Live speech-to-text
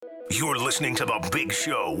You're listening to The Big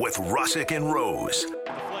Show with Russick and Rose. The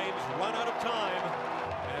Flames run out of time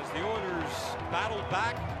as the Oilers battle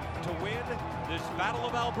back to win this Battle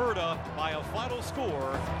of Alberta by a final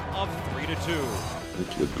score of 3-2.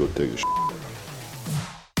 Let's go take a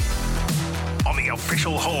On the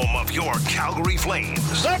official home of your Calgary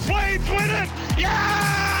Flames. The Flames win it!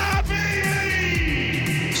 Yeah,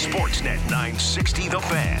 baby! Sportsnet 960 The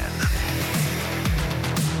Fan.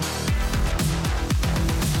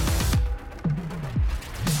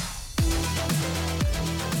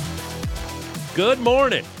 Good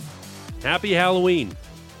morning. Happy Halloween.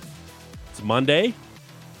 It's Monday.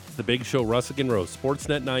 It's the Big Show, Russick and Rose.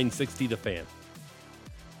 Sportsnet 960 The Fan.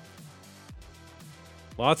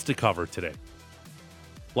 Lots to cover today.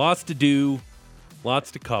 Lots to do.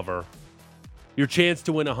 Lots to cover. Your chance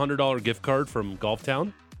to win a $100 gift card from Golf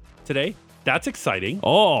Town today. That's exciting.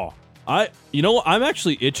 Oh, I'm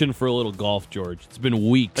actually itching for a little golf, George. It's been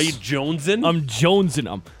weeks. Are you jonesing? I'm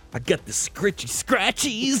jonesing. I got the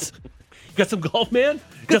scratchies. You got some golf, man?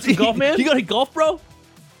 You got some golf, man? You got a golf, bro?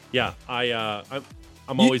 Yeah, I'm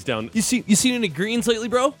always down. You seen any greens lately,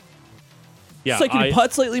 bro? Yeah, It's like any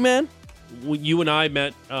putts lately, man? You and I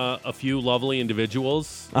met a few lovely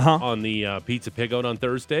individuals on the Pizza Pig Out on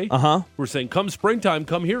Thursday. We're saying, come springtime,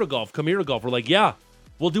 come here to golf, come here to golf. We're like, yeah,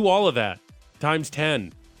 we'll do all of that times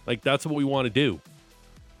 10. Like, that's what we want to do.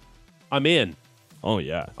 I'm in. Oh,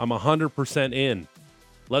 yeah. I'm 100% in.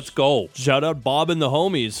 Let's go. Shout out Bob and the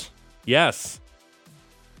homies. Yes.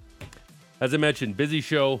 As I mentioned, busy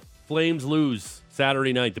show. Flames lose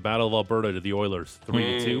Saturday night, the Battle of Alberta to the Oilers,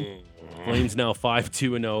 3-2. Flames now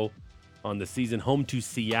 5-2-0 on the season, home to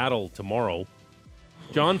Seattle tomorrow.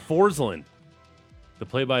 John Forsland, the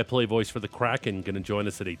play-by-play voice for the Kraken, going to join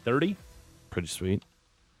us at 8:30. Pretty sweet.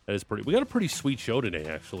 That is pretty. We got a pretty sweet show today,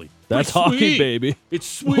 actually. That's Pretty hockey, sweet. baby. It's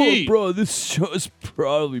sweet. Oh, bro, this show is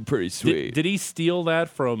probably pretty sweet. Did he steal that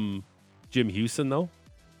from Jim Houston, though?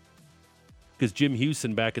 Because Jim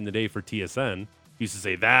Houston, back in the day for TSN, used to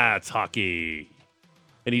say, that's hockey.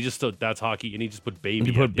 And he just thought, that's hockey, and he just put baby.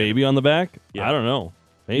 You put baby on the back? Yeah. I don't know.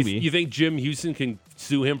 Maybe. You think Jim Houston can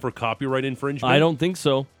sue him for copyright infringement? I don't think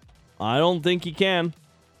so. I don't think he can.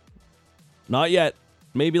 Not yet.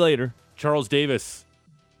 Maybe later. Charles Davis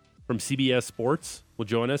from CBS Sports will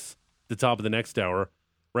join us at the top of the next hour.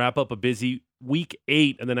 Wrap up a busy Week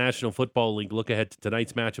 8 of the National Football League. Look ahead to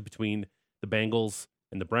tonight's matchup between the Bengals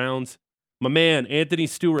and the Browns. My man, Anthony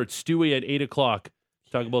Stewart, Stewie at 8 o'clock.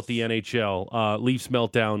 Talk about the NHL. Leafs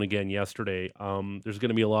meltdown again yesterday. There's going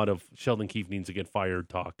to be a lot of Sheldon Keefe needs to get fired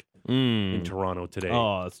talk in Toronto today.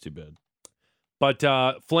 Oh, that's too bad.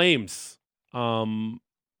 But Flames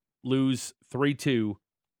lose 3-2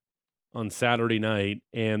 on Saturday night,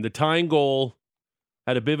 and the tying goal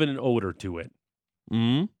had a bit of an odor to it.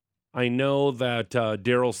 I know that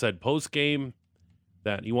Daryl said post-game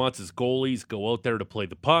that he wants his goalies go out there to play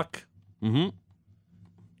the puck.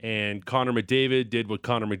 And Connor McDavid did what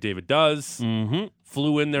Connor McDavid does.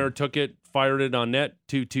 Flew in there, took it, fired it on net.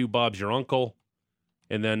 2-2, Bob's your uncle.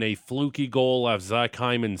 And then a fluky goal off Zach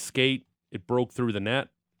Hyman's skate. It broke through the net.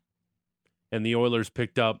 And the Oilers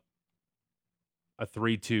picked up a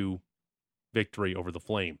 3-2 victory over the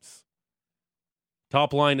Flames.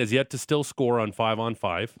 Top line has yet to still score on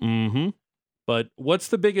 5-on-5. But what's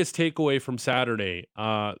the biggest takeaway from Saturday?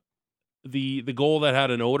 The goal that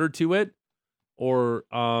had an odor to it, or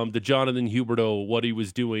the Jonathan Huberdeau, what he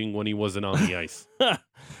was doing when he wasn't on the ice?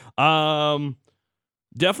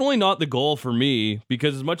 Definitely not the goal for me,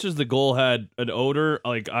 because as much as the goal had an odor,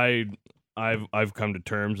 like I've come to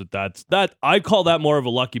terms with that I call that more of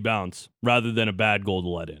a lucky bounce rather than a bad goal to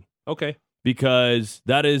let in. Okay. Because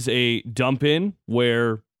that is a dump in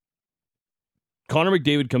where Connor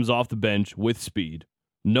McDavid comes off the bench with speed.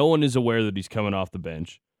 No one is aware that he's coming off the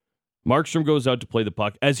bench. Markstrom goes out to play the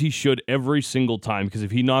puck, as he should every single time, because if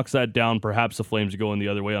he knocks that down, perhaps the Flames are going the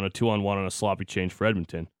other way on a 2-on-1 on a sloppy change for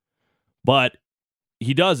Edmonton. But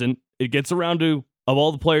he doesn't. It gets around to, of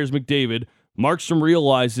all the players, McDavid. Markstrom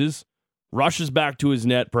realizes, rushes back to his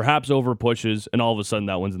net, perhaps over pushes, and all of a sudden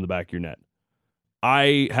that one's in the back of your net.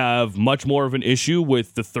 I have much more of an issue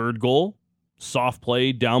with the third goal. Soft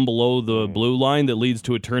play down below the blue line that leads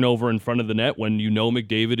to a turnover in front of the net when you know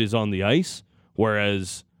McDavid is on the ice,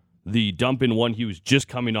 whereas the dump in one, he was just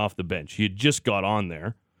coming off the bench. He had just got on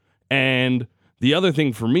there. And the other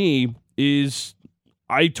thing for me is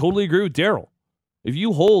I totally agree with Daryl. If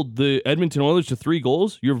you hold the Edmonton Oilers to 3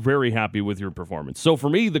 goals, you're very happy with your performance. So for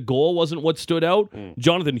me, the goal wasn't what stood out.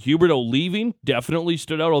 Jonathan Huberdeau leaving definitely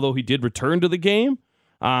stood out, although he did return to the game.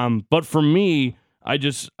 But for me, I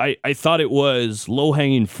thought it was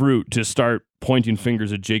low-hanging fruit to start pointing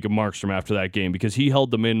fingers at Jacob Markstrom after that game because he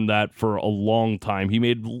held them in that for a long time. He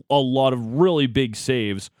made a lot of really big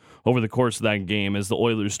saves over the course of that game as the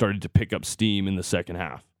Oilers started to pick up steam in the second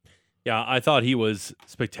half. Yeah, I thought he was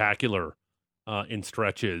spectacular in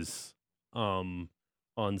stretches on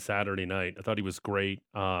Saturday night. I thought he was great.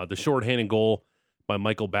 The shorthanded goal by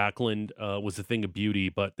Michael Backlund was a thing of beauty,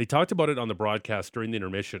 but they talked about it on the broadcast during the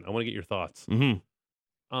intermission. I want to get your thoughts.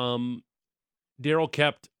 Mm-hmm. Darryl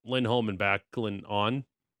kept Lindholm and Backlund on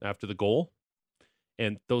after the goal,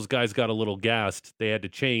 and those guys got a little gassed. They had to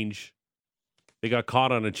change. They got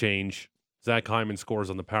caught on a change. Zach Hyman scores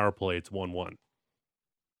on the power play. It's 1-1.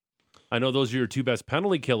 I know those are your two best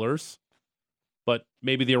penalty killers, but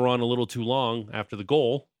maybe they were on a little too long after the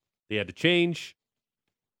goal. They had to change.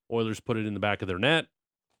 Oilers put it in the back of their net.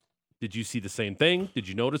 Did you see the same thing? Did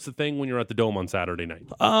you notice the thing when you were at the Dome on Saturday night?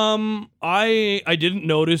 I didn't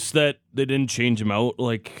notice that they didn't change him out.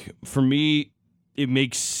 Like, for me, it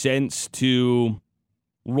makes sense to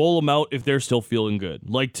roll them out if they're still feeling good.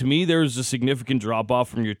 Like, to me, there's a significant drop-off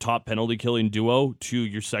from your top penalty-killing duo to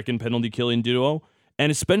your second penalty-killing duo.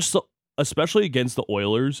 And especially against the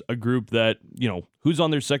Oilers, a group that, who's on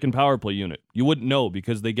their second power play unit? You wouldn't know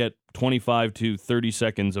because they get 25 to 30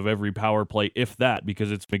 seconds of every power play, if that, because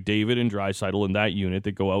it's McDavid and Draisaitl in that unit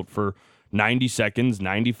that go out for 90 seconds,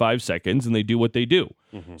 95 seconds, and they do what they do.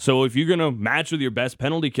 Mm-hmm. So if you're going to match with your best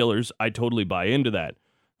penalty killers, I totally buy into that.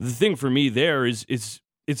 The thing for me there is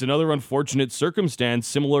it's another unfortunate circumstance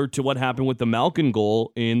similar to what happened with the Malkin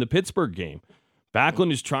goal in the Pittsburgh game.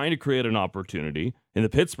 Backlund is trying to create an opportunity. In the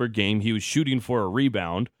Pittsburgh game, he was shooting for a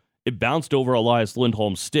rebound. It bounced over Elias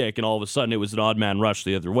Lindholm's stick, and all of a sudden it was an odd man rush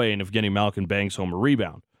the other way, and Evgeny Malkin bangs home a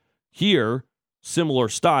rebound. Here, similar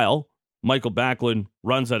style, Michael Backlund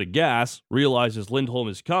runs out of gas, realizes Lindholm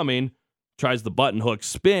is coming, tries the button hook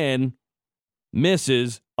spin,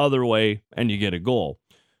 misses, other way, and you get a goal.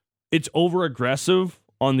 It's over-aggressive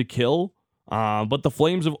on the kill, but the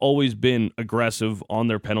Flames have always been aggressive on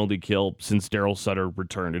their penalty kill since Daryl Sutter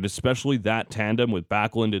returned, and especially that tandem with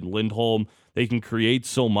Backlund and Lindholm. They can create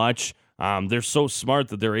so much. They're so smart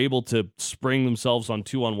that they're able to spring themselves on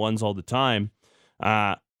 2-on-1s all the time.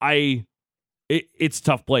 It's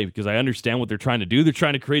tough play because I understand what they're trying to do. They're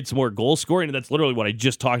trying to create some more goal scoring, and that's literally what I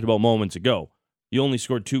just talked about moments ago. You only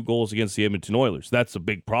scored 2 goals against the Edmonton Oilers. That's a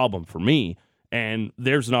big problem for me. And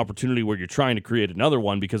there's an opportunity where you're trying to create another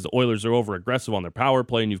one because the Oilers are over-aggressive on their power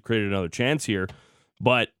play, and you've created another chance here.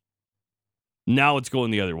 But now it's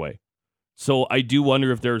going the other way. So I do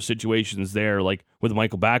wonder if there are situations there, like with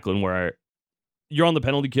Michael Backlund, where you're on the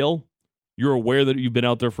penalty kill, you're aware that you've been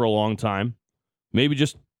out there for a long time. Maybe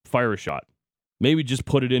just fire a shot. Maybe just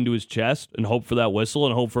put it into his chest and hope for that whistle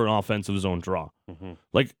and hope for an offensive zone draw. Mm-hmm.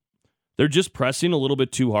 Like, they're just pressing a little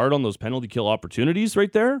bit too hard on those penalty kill opportunities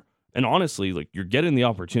right there. And honestly, like, you're getting the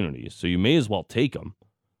opportunities, so you may as well take them.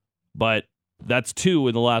 But that's 2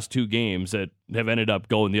 in the last 2 games that have ended up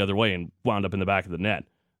going the other way and wound up in the back of the net.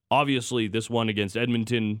 Obviously, this one against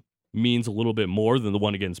Edmonton means a little bit more than the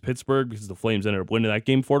one against Pittsburgh because the Flames ended up winning that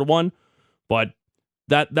game 4-1. But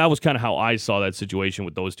that was kind of how I saw that situation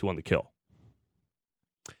with those 2 on the kill.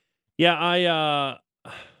 Yeah,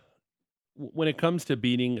 when it comes to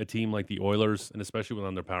beating a team like the Oilers, and especially when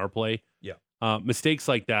on their power play, mistakes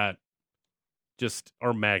like that just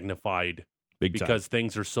are magnified because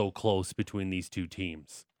things are so close between these two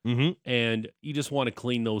teams. Mm-hmm. And you just want to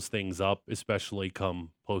clean those things up, especially come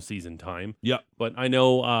postseason time. Yeah. But I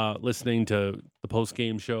know listening to the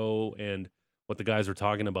post-game show and what the guys were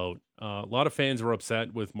talking about, a lot of fans were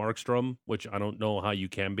upset with Markstrom, which I don't know how you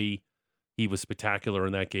can be. He was spectacular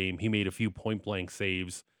in that game. He made a few point-blank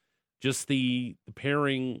saves. Just the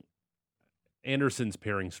pairing, Anderson's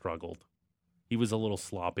pairing struggled. He was a little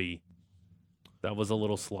sloppy. That was a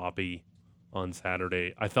little sloppy on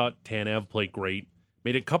Saturday. I thought Tanev played great.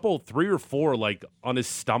 Made a couple, 3 or 4, like, on his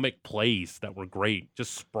stomach plays that were great.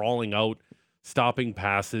 Just sprawling out, stopping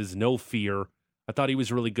passes, no fear. I thought he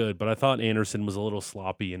was really good, but I thought Anderson was a little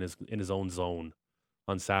sloppy in his own zone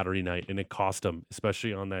on Saturday night, and it cost him,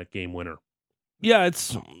 especially on that game winner. Yeah,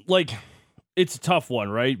 it's a tough one,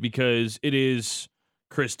 right? Because it is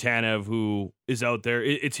Chris Tanev who is out there.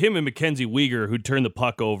 It's him and Mackenzie Weegar who turned the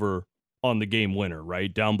puck over on the game winner,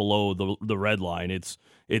 right? Down below the red line. It's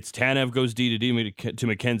Tanev goes D to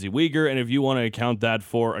Mackenzie Weegar, and if you want to account that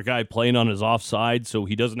for a guy playing on his offside, so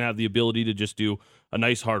he doesn't have the ability to just do a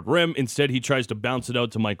nice hard rim, instead he tries to bounce it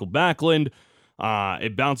out to Michael Backlund.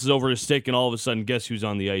 It bounces over his stick, and all of a sudden, guess who's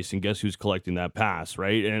on the ice, and guess who's collecting that pass,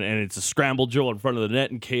 right? And it's a scramble drill in front of the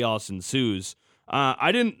net, and chaos ensues.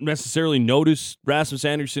 I didn't necessarily notice Rasmus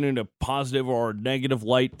Andersson in a positive or negative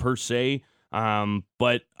light per se.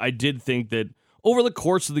 But I did think that over the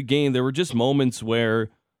course of the game, there were just moments where,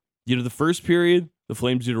 the first period, the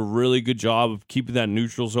Flames did a really good job of keeping that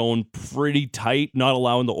neutral zone pretty tight, not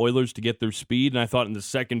allowing the Oilers to get their speed. And I thought in the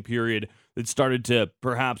second period, it started to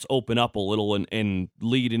perhaps open up a little and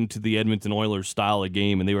lead into the Edmonton Oilers style of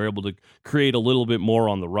game, and they were able to create a little bit more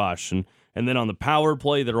on the rush. And then on the power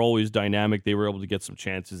play, they're always dynamic. They were able to get some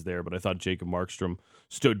chances there, but I thought Jacob Markstrom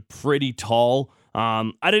stood pretty tall.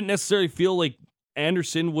 I didn't necessarily feel like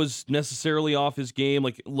Anderson was necessarily off his game.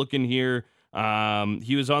 Like, looking here,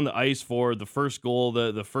 he was on the ice for the first goal,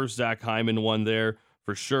 the first Zach Hyman one there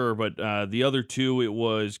for sure. But the other two, it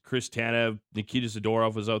was Chris Tanev, Nikita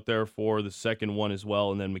Zadorov was out there for the second one as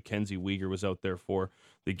well, and then Mackenzie Weegar was out there for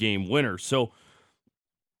the game winner. So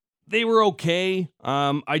they were okay.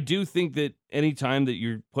 I do think that anytime that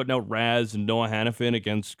you're putting out Raz and Noah Hannafin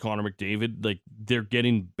against Connor McDavid, like, they're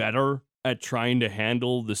getting better at trying to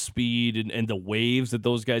handle the speed and the waves that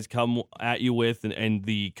those guys come at you with, and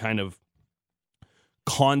the kind of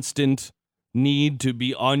constant need to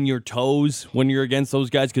be on your toes when you're against those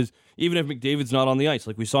guys. Because even if McDavid's not on the ice,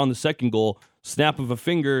 like we saw in the second goal, snap of a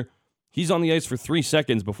finger, he's on the ice for 3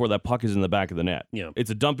 seconds before that puck is in the back of the net. Yeah.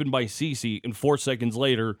 It's a dump in by Ceci, and 4 seconds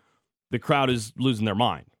later, the crowd is losing their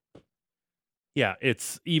mind. Yeah,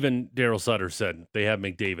 it's even Daryl Sutter said they have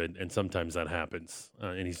McDavid, and sometimes that happens.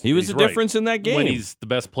 And he was he's the right. difference in that game. When he's the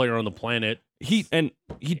best player on the planet. He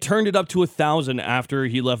turned it up to 1,000 after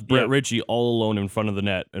he left Brett Ritchie all alone in front of the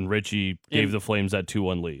net, and Ritchie gave the Flames that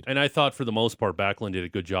 2-1 lead. And I thought for the most part, Backlund did a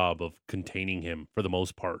good job of containing him for the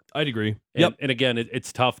most part. I'd agree. And again,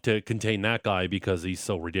 it's tough to contain that guy because he's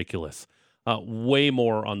so ridiculous. Way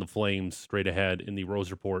more on the Flames straight ahead in the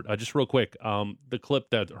Rose Report. Just real quick, the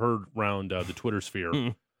clip that heard around the Twitter sphere,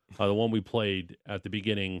 the one we played at the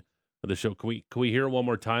beginning of the show. Can we hear it one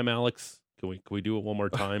more time, Alex? Can we do it one more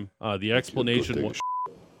time? The explanation was,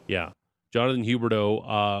 Jonathan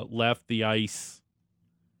Huberdeau left the ice,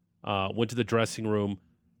 went to the dressing room,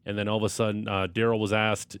 and then all of a sudden, Daryl was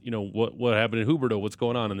asked, what happened to Huberdeau? What's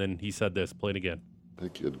going on? And then he said this. Play it again. I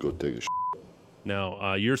think you'd go take a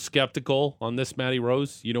Now, you're skeptical on this, Matty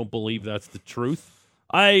Rose. You don't believe that's the truth?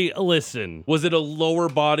 Listen. Was it a lower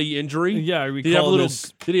body injury? Yeah, I Did he have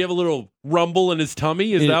a little rumble in his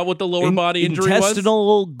tummy? Is that what the lower body injury was?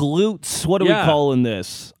 Intestinal glutes. What are we calling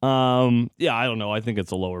this? I don't know. I think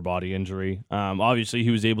it's a lower body injury. Obviously, he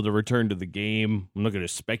was able to return to the game. I'm not going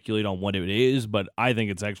to speculate on what it is, but I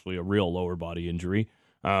think it's actually a real lower body injury.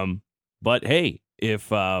 But hey,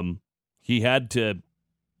 if he had to,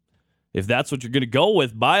 if that's what you're going to go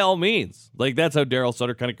with, by all means. Like, that's how Daryl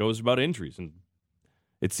Sutter kind of goes about injuries. And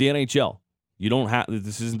it's the NHL. You don't have,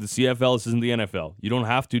 this isn't the CFL, this isn't the NFL. You don't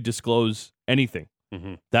have to disclose anything.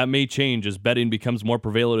 Mm-hmm. That may change as betting becomes more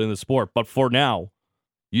prevalent in the sport. But for now,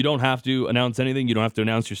 you don't have to announce anything. You don't have to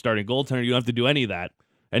announce your starting goaltender. You don't have to do any of that.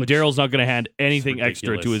 And Daryl's not going to hand anything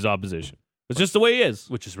extra to his opposition. It's just the way he is.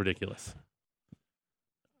 Which is ridiculous.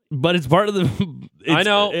 But it's part of the. I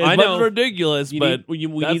know. It's ridiculous, we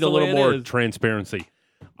need a little more transparency.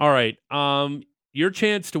 All right. Your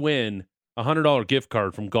chance to win a $100 gift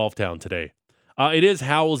card from Golf Town today. It is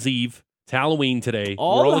Howell's Eve. It's Halloween today. We're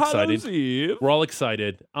all excited. We're all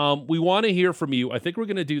excited. We want to hear from you. I think we're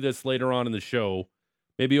going to do this later on in the show.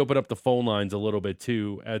 Maybe open up the phone lines a little bit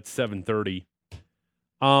too at 7:30.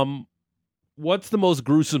 What's the most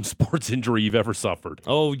gruesome sports injury you've ever suffered?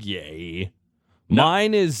 Oh, yay. No.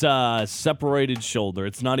 Mine is separated shoulder.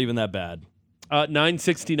 It's not even that bad.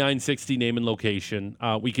 960 name and location.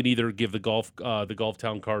 We can either give the Golf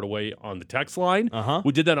Town card away on the text line.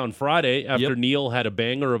 We did that on Friday after Neil had a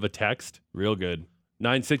banger of a text. Real good.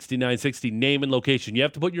 960 name and location. You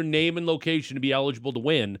have to put your name and location to be eligible to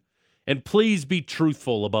win. And please be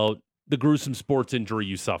truthful about the gruesome sports injury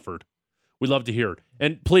you suffered. We'd love to hear it.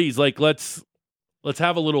 And please, let's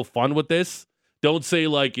have a little fun with this. Don't say,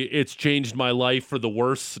 it's changed my life for the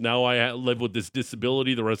worse. Now I live with this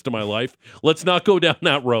disability the rest of my life. Let's not go down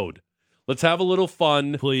that road. Let's have a little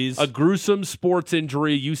fun. Please. A gruesome sports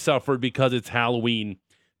injury you suffered because it's Halloween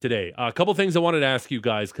today. A couple things I wanted to ask you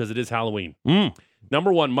guys because it is Halloween.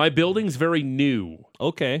 Number one, my building's very new.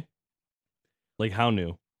 Okay. Like how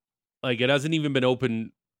new? It hasn't even been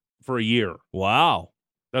open for a year. Wow.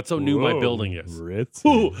 That's how new my building is.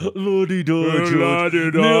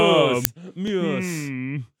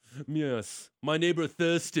 Yes. My neighbor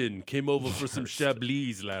Thurston came over for some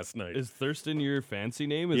Chablis last night. Is Thurston your fancy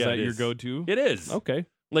name? Is that your go-to? It is. Okay.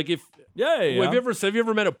 Have you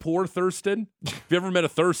ever met a poor Thurston? Have you ever met a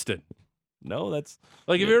Thurston? No, that's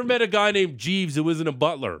have you ever met a guy named Jeeves who isn't a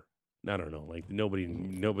butler? I don't know.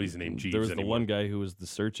 Nobody's named Jeeves. There was anymore. the one guy who was the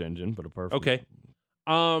search engine, but apart from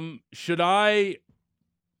Should I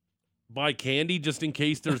buy candy just in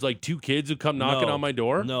case there's like 2 kids who come knocking on my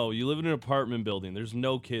door? No, you live in an apartment building. There's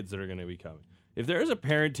no kids that are going to be coming. If there is a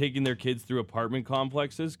parent taking their kids through apartment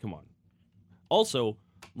complexes, come on. Also,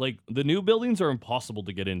 like, the new buildings are impossible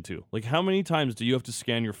to get into. Like, how many times do you have to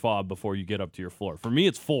scan your fob before you get up to your floor? For me,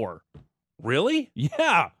 it's 4. Really?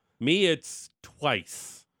 Yeah. Me, it's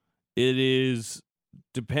twice. It is,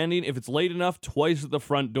 depending, if it's late enough, twice at the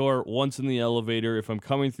front door, once in the elevator. If I'm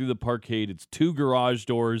coming through the parkade, it's 2 garage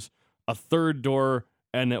doors, a 3rd door,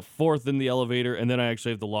 and a 4th in the elevator, and then I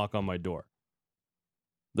actually have to lock on my door.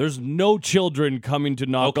 There's no children coming to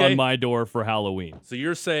knock on my door for Halloween. So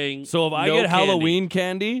you're saying So if I no get candy. Halloween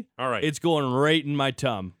candy, All right. it's going right in my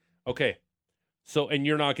tum. Okay. So, and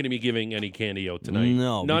you're not going to be giving any candy out tonight?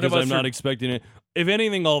 No, None because of us I'm not are- expecting it. If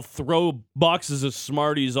anything, I'll throw boxes of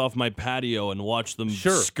Smarties off my patio and watch them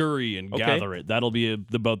Sure. scurry and Okay. gather it. That'll be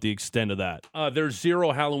about the extent of that. There's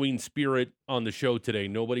zero Halloween spirit on the show today.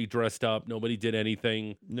 Nobody dressed up. Nobody did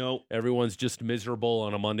anything. No. Everyone's just miserable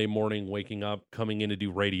on a Monday morning, waking up, coming in to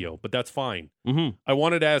do radio. But that's fine. Mm-hmm. I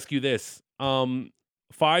wanted to ask you this.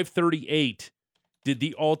 538 did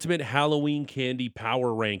the ultimate Halloween candy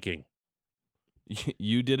power ranking.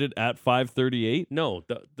 You did it at 5:38? No,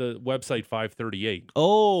 the website 538.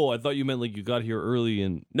 Oh, I thought you meant like you got here early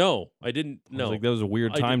and No, I didn't. I was No, like that was a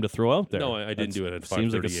weird I time to throw out there. No, I didn't do it at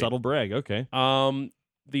Seems like a 5:38. subtle brag. Okay.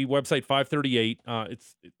 The website 538.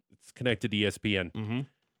 It's connected to ESPN.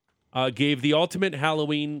 Mm-hmm. Gave the ultimate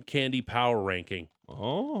Halloween candy power ranking.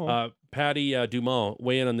 Oh. Patty Dumont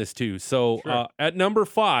weigh in on this too. So Sure. at number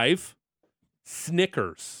 5,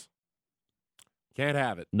 Snickers. Can't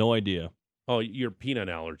have it. No idea. Oh, your peanut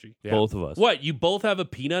allergy. Yeah. Both of us. What? You both have a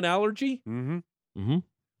peanut allergy? Mm-hmm. Mm-hmm.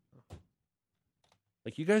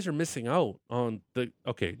 Like you guys are missing out on the.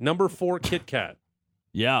 Okay, number 4, Kit Kat.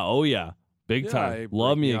 Yeah. Oh yeah. Big Yeah, time. I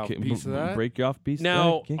Love break me me a off a piece of that. break you off a piece.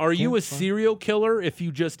 Now, of that. are you a Fine. serial killer if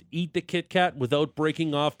you just eat the Kit Kat without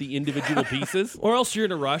breaking off the individual pieces? Or else you're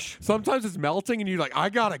in a rush. Sometimes it's melting and you're like, I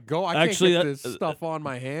gotta go. I Actually, can't get that- this stuff on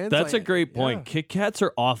my hands. That's Like, a great point. yeah. Kit Kats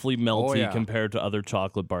are awfully melty yeah. compared to other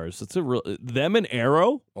chocolate bars. It's a real them and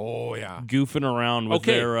Arrow Oh yeah. goofing around with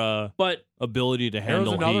Okay. their But ability to There's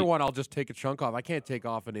handle another heat. one I'll just take a chunk off. I can't take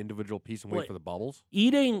off an individual piece and wait Wait. for the bubbles.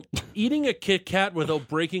 eating a Kit Kat without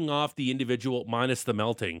breaking off the individual minus the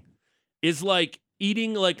melting is like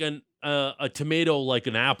eating like a tomato like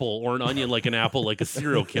an apple or an onion like an apple like a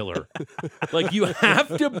serial killer. Like you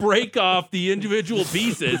have to break off the individual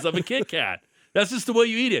pieces of a Kit Kat. That's just the way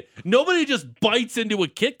you eat it. Nobody just bites into a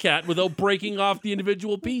Kit Kat without breaking off the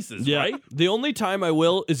individual pieces, Yeah. right? The only time I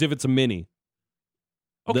will is if it's a mini.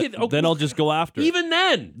 Okay, Then I'll just go after it. even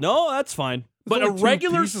then. No, that's fine. But There's a only 2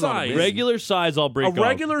 regular pieces on a size, mini. Regular size, I'll break a off.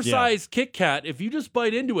 regular Yeah. size Kit Kat, if you just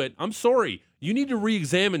bite into it, I'm sorry. You need to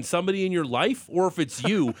re-examine somebody in your life, or if it's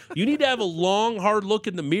you, you need to have a long, hard look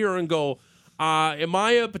in the mirror and go, am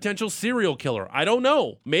I a potential serial killer? I don't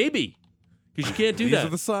know. Maybe. Because you can't do These that. are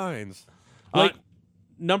the signs. Like,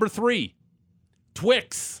 number 3,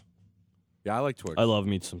 Twix. Yeah, I like Twix. I love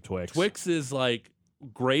me some Twix. Twix is like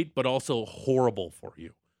great, but also horrible for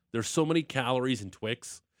you. There's so many calories in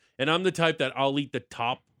Twix. And I'm the type that I'll eat the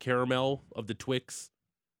top caramel of the Twix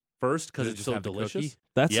first because Does it it's just so have the cookie? delicious.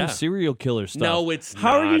 That's Yeah. some serial killer stuff. No, it's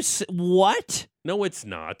How not. are you? What? No, it's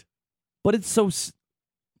not. But it's so.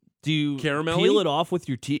 Do you Caramelly? peel it off with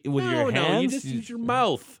your with your hands? No, you just use your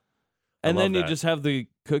mouth. and I then love you that. just have the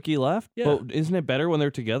cookie left. Yeah. But isn't it better when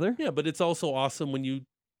they're together? Yeah, but it's also awesome when you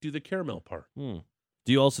do the caramel part. Do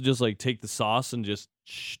you also just like take the sauce and just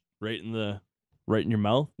right in your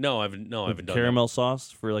mouth? No, I haven't done Caramel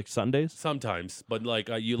sauce for like Sundays. that. Sometimes, but like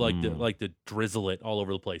you like to drizzle it all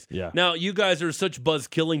over the place. Yeah. Now you guys are such Buzz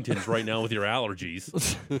Killingtons right now with your allergies.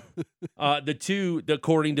 The two,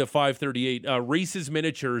 according to 538, Reese's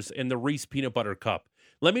Miniatures and the Reese Peanut Butter Cup.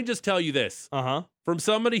 Let me just tell you this: Uh from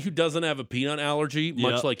somebody who doesn't have a peanut allergy,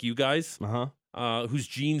 much Yep. like you guys, huh. whose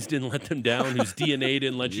genes didn't let them down, whose DNA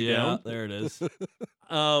didn't let you Yeah. down. There it is.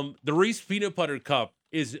 The Reese Peanut Butter Cup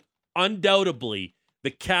is undoubtedly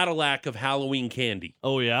the Cadillac of Halloween candy.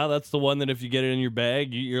 Oh yeah, that's the one that if you get it in your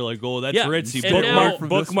bag, you're like, oh, that's Yeah, ritzy. and now-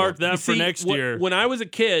 Bookmark that You for see, next wh- year. When I was a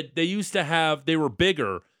kid, they used to have, they were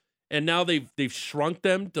bigger, and now they've shrunk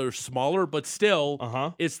them. They're smaller, but still,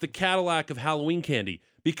 Uh-huh. it's the Cadillac of Halloween candy.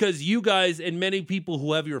 Because you guys and many people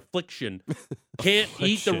who have your affliction can't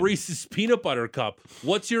eat the Affliction. Reese's Peanut Butter Cup.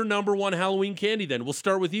 What's your number one Halloween candy then? We'll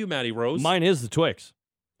start with you, Maddie Rose. Mine is the Twix.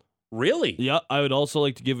 Really? Yeah, I would also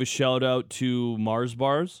like to give a shout out to Mars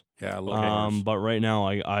Bars. Yeah, I love Mars. But right now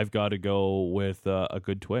I've got to go with a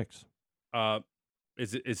good Twix. And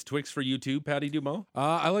Is Twix for you too, Patty Dumo?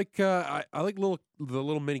 I like the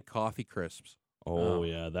little mini coffee crisps. Oh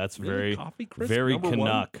yeah, that's Really? Coffee Crisp, very number one?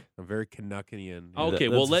 Canuck. I'm very Canuckian. Okay,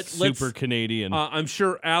 That's let's super Canadian. I'm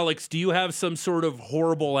sure, Alex, do you have some sort of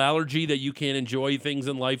horrible allergy that you can't enjoy things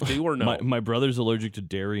in life too, or no? my brother's allergic to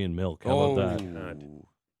dairy and milk. How about that? God.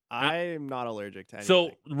 I'm not allergic to anything.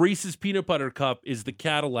 So Reese's Peanut Butter Cup is the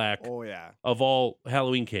Cadillac oh yeah, of all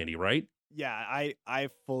Halloween candy, right? yeah. I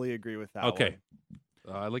fully agree with that. Okay.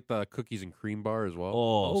 I like the cookies and cream bar as well.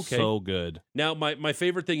 Oh, Okay. so good. Now, my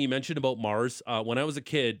favorite thing you mentioned about Mars, when I was a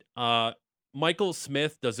kid, Michael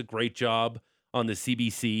Smith does a great job on the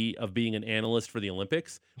CBC of being an analyst for the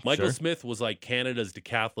Olympics. Michael Sure. Smith was like Canada's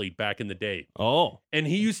decathlete back in the day. Oh, And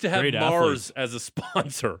he used to have Great Mars athlete. as a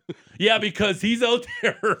sponsor. Yeah, because he's out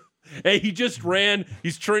there. Hey, he just ran.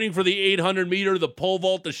 He's training for the 800 meter, the pole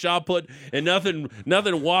vault, the shot put, and nothing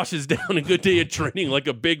washes down a good day of training like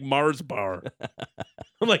a big Mars bar.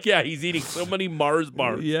 I'm like, yeah, he's eating so many Mars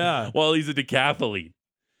bars yeah. while he's a decathlete.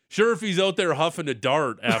 Sure, if he's out there huffing a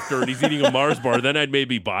dart after and he's eating a Mars bar, then I'd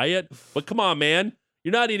maybe buy it. But come on, man.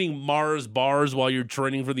 You're not eating Mars bars while you're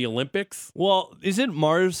training for the Olympics. Well, isn't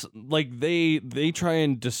Mars like they try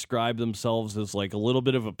and describe themselves as like a little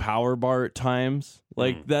bit of a power bar at times?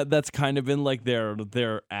 Like that's kind of been like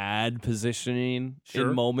their ad positioning Sure.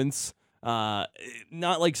 in moments. Not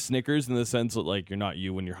like Snickers in the sense that like you're not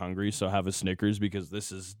you when you're hungry, so have a Snickers because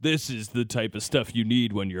this is the type of stuff you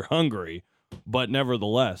need when you're hungry. But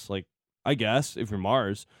nevertheless, like I guess if you're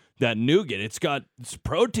Mars, that nougat, it's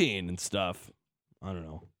protein and stuff. I don't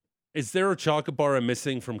know. Is there a chocolate bar I'm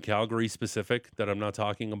missing from Calgary specific that I'm not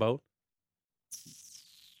talking about?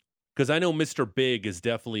 Because I know Mr. Big is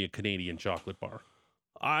definitely a Canadian chocolate bar.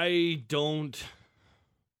 I don't.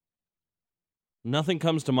 Nothing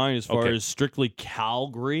comes to mind as far Okay. as strictly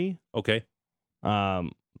Calgary. Okay.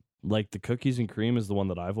 Like the cookies and cream is the one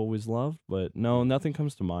that I've always loved, but no, nothing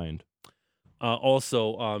comes to mind.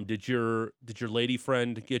 Also, did your lady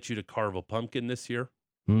friend get you to carve a pumpkin this year?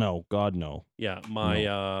 No, God, no. Yeah,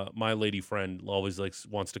 my lady friend always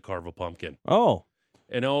wants to carve a pumpkin, Oh,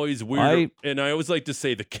 and always weird. And I always like to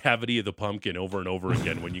say the cavity of the pumpkin over and over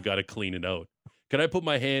again when you got to clean it out. Can I put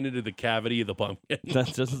my hand into the cavity of the pumpkin?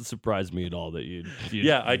 that doesn't surprise me at all that you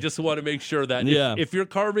Yeah, I just want to make sure that Yeah. if you're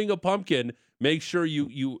carving a pumpkin, make sure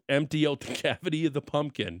you empty out the cavity of the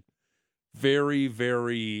pumpkin. Very,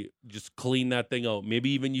 very, just clean that thing out. Maybe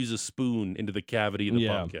even use a spoon into the cavity of the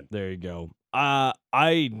pumpkin. There you go. I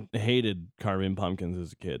hated carving pumpkins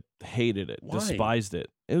as a kid. Hated it. Why? Despised it.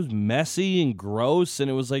 It was messy and gross, and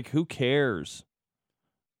it was like, who cares?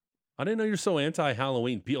 I didn't know you're so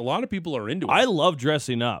anti-Halloween. A lot of people are into it. I love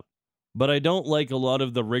dressing up, but I don't like a lot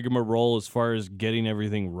of the rigmarole as far as getting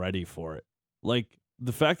everything ready for it. Like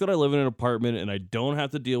the fact that I live in an apartment and I don't have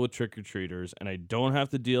to deal with trick-or-treaters and I don't have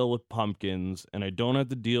to deal with pumpkins and I don't have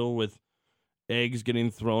to deal with eggs getting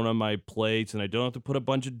thrown on my plates and I don't have to put a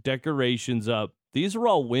bunch of decorations up. These are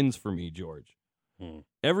all wins for me, George.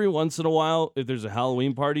 Every once in a while, if there's a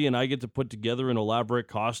Halloween party and I get to put together an elaborate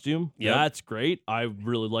costume, Yep. that's great. I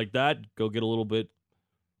really like that. Go get a little bit,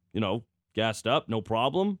 gassed up, no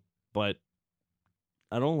problem. But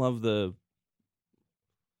I don't love the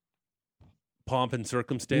pomp and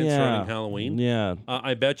circumstance surrounding Halloween. Yeah.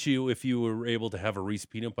 I bet you if you were able to have a Reese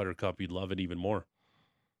peanut butter cup, you'd love it even more.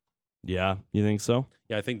 Yeah. You think so?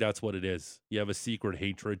 Yeah, I think that's what it is. You have a secret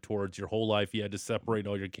hatred towards your whole life. You had to separate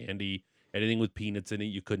all your candy. Anything with peanuts in it,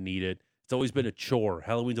 you couldn't eat it. It's always been a chore.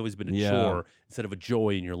 Halloween's always been a chore instead of a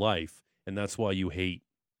joy in your life. And that's why you hate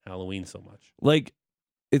Halloween so much. Like,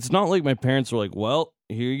 it's not like my parents were like, well,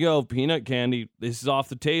 here you go, peanut candy. This is off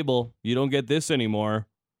the table. You don't get this anymore.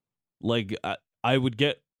 Like, I would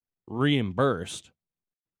get reimbursed.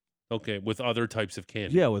 Okay, with other types of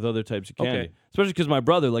candy. Yeah, with other types of candy. Okay. Especially because my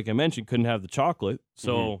brother, like I mentioned, couldn't have the chocolate.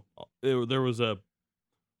 So there was a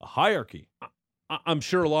hierarchy. I'm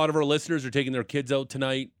sure a lot of our listeners are taking their kids out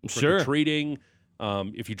tonight for Sure. treating.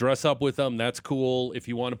 If you dress up with them, that's cool. If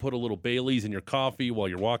you want to put a little Bailey's in your coffee while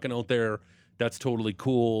you're walking out there, that's totally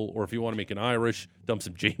cool. Or if you want to make an Irish, dump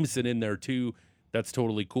some Jameson in there too. That's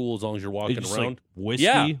totally cool as long as you're walking Just around. like whiskey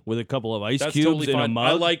Yeah. with a couple of ice That's cubes totally in a fine.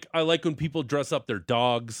 mug. I like when people dress up their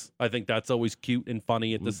dogs. I think that's always cute and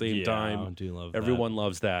funny at the same Yeah, time. I do love Everyone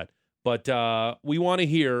loves that. But we want to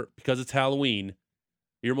hear, because it's Halloween,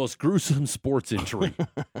 your most gruesome sports injury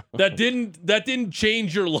that didn't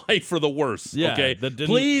change your life for the worse. Yeah, okay, that didn't-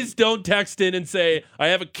 please don't text in and say I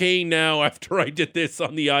have a cane now after I did this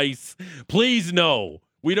on the ice. Please no,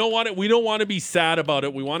 we don't want it. We don't want to be sad about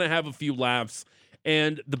it. We want to have a few laughs.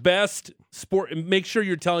 And the best sport. Make sure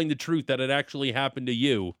you're telling the truth that it actually happened to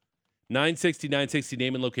you, 960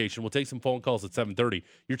 name and location. We'll take some phone calls at 7:30.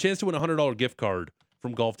 Your chance to win a $100 gift card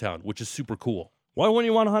from Golf Town, which is super cool. Why wouldn't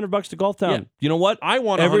you want $100 to Golf Town? Yeah. You know what? I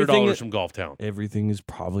want Everything- $100 from Golf Town. Everything is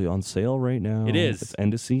probably on sale right now. It is. It's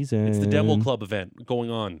end of season. It's the Demo Club event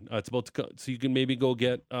going on. It's about to so you can maybe go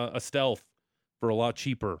get a Stealth for a lot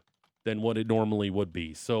cheaper than what it normally would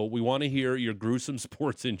be. So we want to hear your gruesome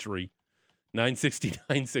sports injury.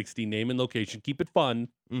 960 name and location. Keep it fun.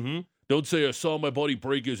 Mm-hmm. Don't say I saw my buddy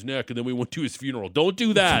break his neck and then we went to his funeral. Don't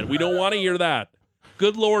do that. We don't want to hear that.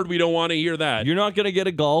 Good Lord, we don't want to hear that. You're not going to get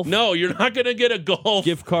a golf No, you're not going to get a golf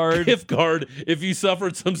gift card. if you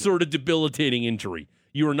suffered some sort of debilitating injury.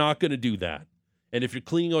 You are not going to do that. And if you're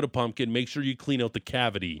cleaning out a pumpkin, make sure you clean out the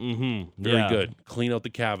cavity. Mm-hmm. Very good. Clean out the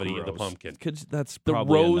cavity of the pumpkin. That's The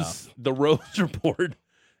probably Rose report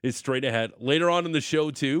is straight ahead. Later on in the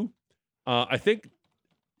show, too, I think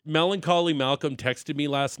Melancholy Malcolm texted me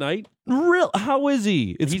last night. Real? How is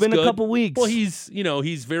he? It's He's been good. a couple weeks. Well, he's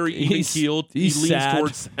very even keeled. He he's leans sad.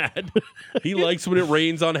 towards sad. He likes when it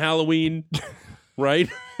rains on Halloween, right?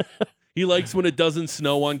 He likes when it doesn't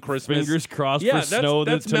snow on Christmas. Fingers crossed Yeah, for snow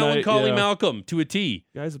that's tonight. Melancholy yeah. Malcolm to a T.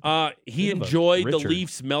 Guys, He bit of a enjoyed the Richard.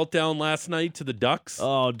 Leafs meltdown last night to the Ducks,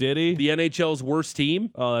 Oh, did he? the NHL's worst team,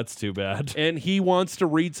 Oh, that's too bad. and he wants to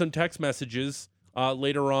read some text messages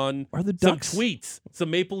later on. Are the Some Ducks tweets, some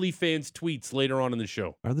Maple Leaf fans' tweets later on in the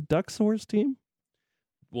show. Are the Ducks the worst team?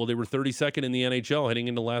 Well, they were 32nd in the NHL heading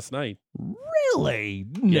into last night. Really?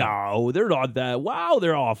 No, they're not that. Wow,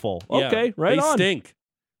 they're awful. Okay, Yeah, right they on. stink.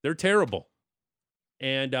 They're terrible.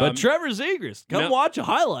 And But Trevor Zegras, come watch a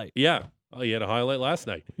highlight. yeah, oh, he had a highlight last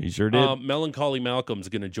night. He sure did. Melancholy Malcolm's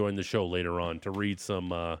going to join the show later on to read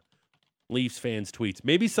some Leafs fans' tweets.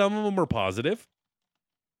 Maybe some of them are positive.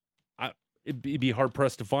 It'd be hard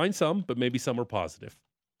pressed to find some, but maybe some are positive.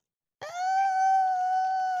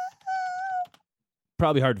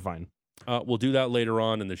 Probably hard to find. We'll do that later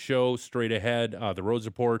on in the show. Straight ahead, the Rose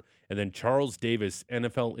Report, and then Charles Davis,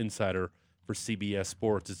 NFL insider for CBS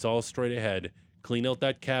Sports. It's all straight ahead. Clean out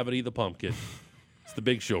that cavity of the pumpkin. It's the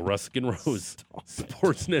big show. Russick and Rose.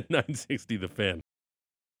 Sportsnet 960, The Fan.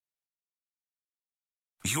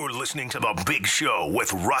 You're listening to The Big Show with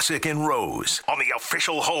Russick and Rose on the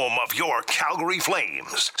official home of your Calgary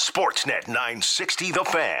Flames. Sportsnet 960 The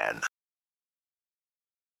Fan.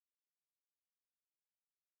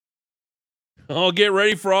 Oh, get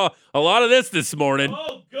ready for a lot of this morning.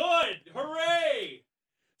 Oh, good. Hooray.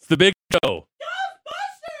 It's the big show.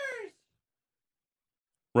 Ghostbusters!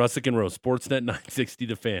 Russick and Rose, Sportsnet 960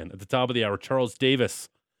 The Fan. At the top of the hour, Charles Davis,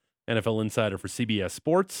 NFL insider for CBS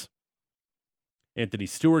Sports. Anthony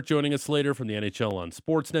Stewart joining us later from the NHL on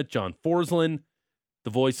Sportsnet. John Forslund, the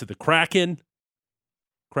voice of the Kraken.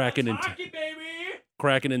 Kraken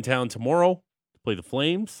in town tomorrow to play the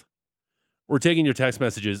Flames. We're taking your text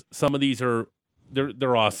messages. Some of these are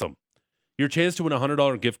they're awesome. Your chance to win a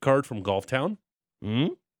 $100 gift card from Golf Town. Hmm?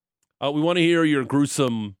 We want to hear your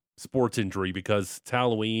gruesome sports injury because it's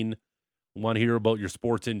Halloween. We want to hear about your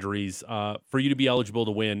sports injuries. For you to be eligible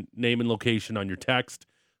to win, name and location on your text,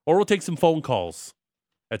 or we'll take some phone calls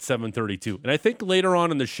at 7:32. And I think later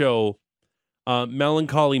on in the show,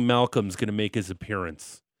 Melancholy Malcolm's going to make his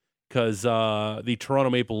appearance because the Toronto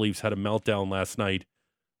Maple Leafs had a meltdown last night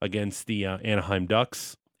against the Anaheim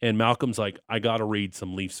Ducks. And Malcolm's like, I got to read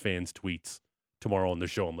some Leafs fans' tweets tomorrow on the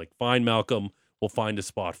show. I'm like, fine, Malcolm. We'll find a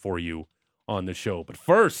spot for you on the show. But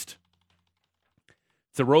first,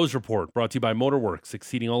 it's a Rose Report brought to you by Motorworks,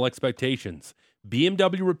 exceeding all expectations.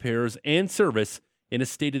 BMW repairs and service in a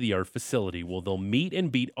state-of-the-art facility. Well, they'll meet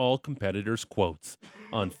and beat all competitors' quotes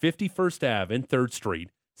on 51st Ave and 3rd Street,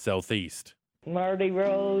 Southeast. Marty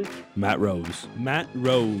Rose. Matt Rose.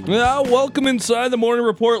 Yeah, welcome inside the morning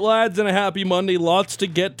report, lads, and a happy Monday. Lots to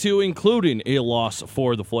get to, including a loss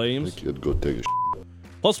for the Flames. Go take a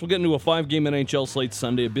Plus, we'll get into a 5-game NHL slate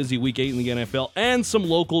Sunday, a busy week 8 in the NFL, and some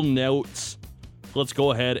local notes. Let's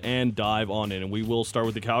go ahead and dive on in, and we will start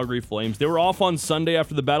with the Calgary Flames. They were off on Sunday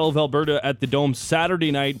after the Battle of Alberta at the Dome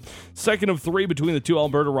Saturday night. Second of 3 between the two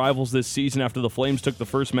Alberta rivals this season after the Flames took the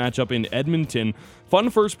first matchup in Edmonton. Fun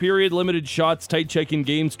first period, limited shots, tight check-in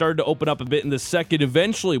game. Started to open up a bit in the second.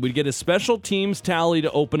 Eventually, we'd get a special teams tally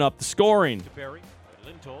to open up the scoring. Barry,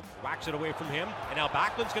 Lintold whacks it away from him, and now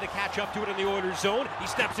Backlund's going to catch up to it in the Oilers zone. He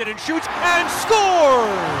steps in and shoots and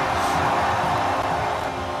scores!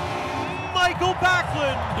 Michael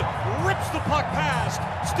Backlund rips the puck past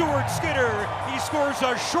Stuart Skinner. He scores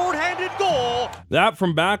a shorthanded goal. That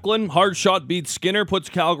from Backlund. Hard shot beats Skinner, puts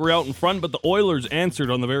Calgary out in front, but the Oilers answered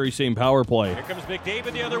on the very same power play. Here comes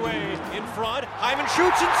McDavid the other way. In front, Hyman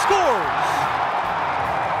shoots and scores.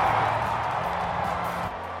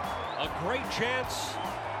 A great chance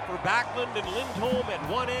for Backlund and Lindholm at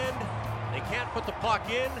one end. They can't put the puck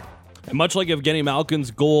in. And much like Evgeny Malkin's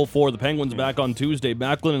goal for the Penguins back on Tuesday,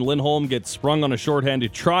 Backlund and Lindholm get sprung on a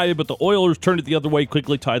shorthanded try, but the Oilers turned it the other way,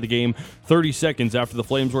 quickly tied the game 30 seconds after the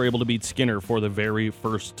Flames were able to beat Skinner for the very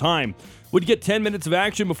first time. Would get 10 minutes of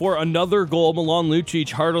action before another goal. Milan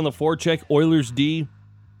Lucic hard on the forecheck. Oilers D,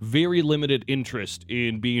 very limited interest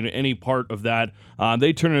in being any part of that.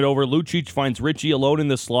 They turn it over. Lucic finds Ritchie alone in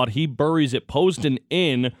the slot. He buries it post and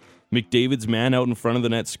in. McDavid's man out in front of the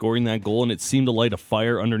net scoring that goal, and it seemed to light a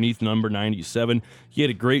fire underneath number 97. He had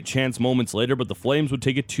a great chance moments later, but the Flames would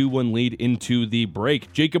take a 2-1 lead into the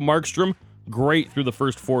break. Jacob Markstrom, great through the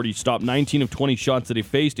first 40. Stopped 19 of 20 shots that he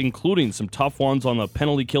faced, including some tough ones on the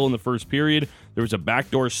penalty kill in the first period. There was a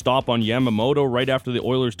backdoor stop on Yamamoto right after the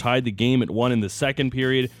Oilers tied the game at 1 in the second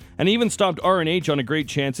period, and even stopped RNH on a great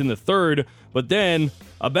chance in the third, but then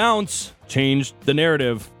a bounce changed the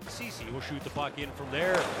narrative. Ceci will shoot the puck in from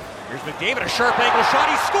there. Here's McDavid, a sharp angle shot,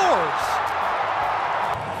 he scores!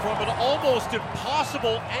 From an almost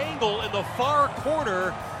impossible angle in the far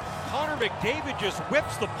corner, Connor McDavid just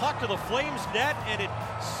whips the puck to the Flames net, and it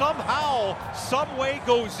somehow, some way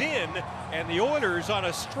goes in, and the Oilers, on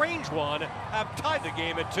a strange one, have tied the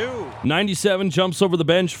game at 2. 97 jumps over the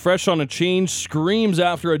bench, fresh on a change, screams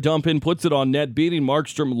after a dump in, puts it on net, beating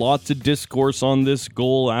Markstrom. Lots of discourse on this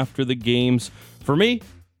goal after the games. For me,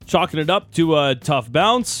 chalking it up to a tough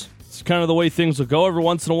bounce. It's kind of the way things will go every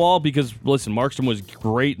once in a while because, listen, Markstrom was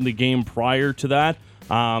great in the game prior to that.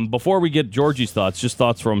 Before we get Georgie's thoughts, just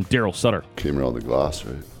thoughts from Daryl Sutter. Came around the glass,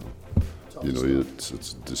 right? You know, it's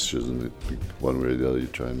a decision that one way or the other you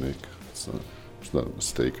try and make. It's not a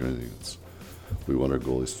mistake or anything. We want our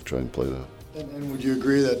goalies to try and play that. And would you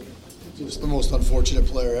agree that it's the most unfortunate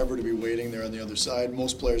player ever to be waiting there on the other side?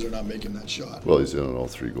 Most players are not making that shot. Well, he's in on all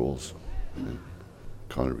 3 goals. I mean,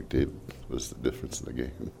 Connor McDavid was the difference in the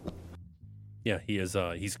game. Yeah, he is.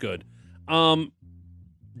 He's good.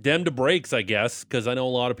 Dem to breaks, I guess, because I know a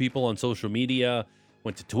lot of people on social media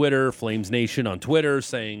went to Twitter, Flames Nation on Twitter,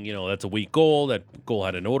 saying, that's a weak goal. That goal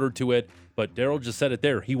had an order to it. But Daryl just said it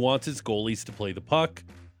there. He wants his goalies to play the puck.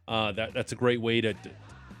 That's a great way to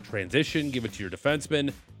transition, give it to your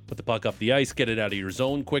defenseman, put the puck up the ice, get it out of your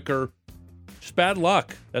zone quicker. Just bad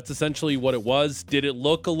luck. That's essentially what it was. Did it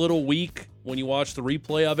look a little weak when you watch the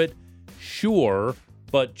replay of it? Sure.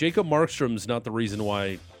 But Jacob Markstrom's not the reason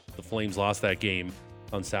why the Flames lost that game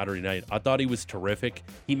on Saturday night. I thought he was terrific.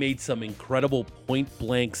 He made some incredible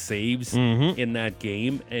point-blank saves in that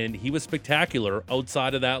game, and he was spectacular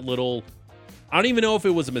outside of that little... I don't even know if it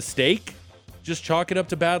was a mistake. Just chalk it up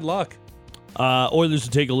to bad luck. Oilers to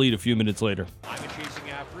take a lead a few minutes later. Hyman chasing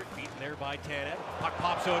after it, beaten there by Tanev. Puck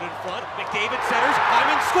pops out in front. McDavid centers.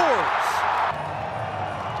 Hyman scores!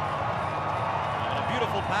 And a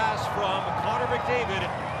beautiful pass from Connor McDavid.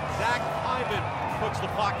 Zach Hyman puts the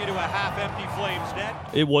puck into a half-empty Flames net.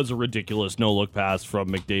 It was a ridiculous no-look pass from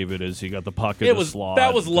McDavid as he got the puck in the slot.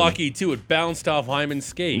 That was lucky, too. It bounced off Hyman's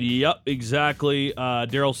skate. Yep, exactly.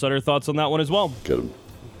 Daryl Sutter, thoughts on that one as well? Get him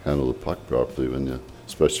handle the puck properly,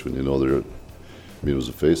 especially when you know it was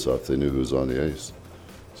a face-off. They knew who was on the ice.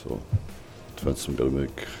 So defensemen got to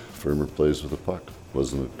make firmer plays with the puck. It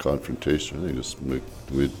wasn't a confrontation.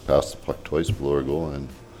 We passed the puck twice below our goal and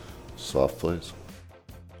soft plays.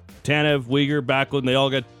 Tanev, Weegar, Backlund, they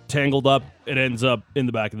all got tangled up. It ends up in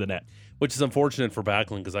the back of the net. Which is unfortunate for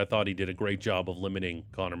Backlund because I thought he did a great job of limiting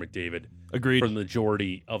Connor McDavid. Agreed. For the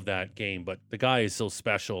majority of that game. But the guy is so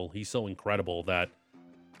special. He's so incredible that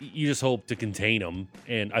you just hope to contain him.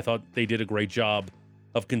 And I thought they did a great job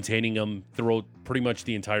of containing him throughout pretty much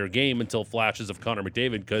the entire game until flashes of Connor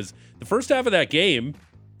McDavid. Because the first half of that game,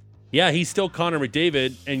 yeah, he's still Connor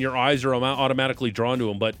McDavid and your eyes are automatically drawn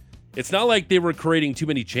to him. But it's not like they were creating too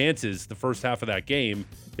many chances the first half of that game.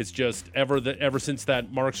 It's just ever since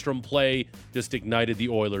that Markstrom play just ignited the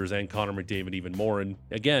Oilers and Connor McDavid even more. And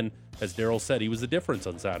again, as Daryl said, he was the difference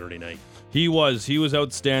on Saturday night. He was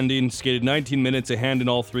outstanding. Skated 19 minutes, a hand in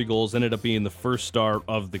all 3 goals. Ended up being the first star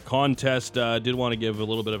of the contest. Did want to give a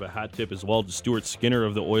little bit of a hat tip as well to Stuart Skinner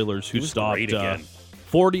of the Oilers, who stopped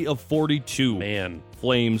 40 of 42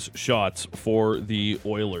 Flames shots for the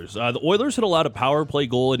Oilers. The Oilers had allowed a power play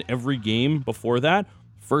goal in every game before that.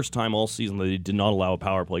 First time all season that they did not allow a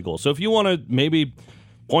power play goal. So if you want to maybe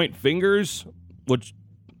point fingers, which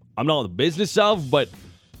I'm not in the business of, but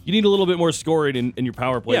you need a little bit more scoring in your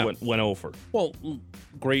power play went over. Well,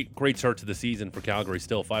 great start to the season for Calgary,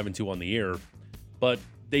 still 5-2 on the year, but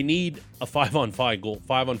they need a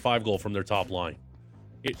 5-on-5 goal from their top line.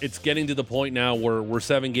 It's getting to the point now where we're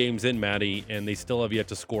 7 games in, Matty, and they still have yet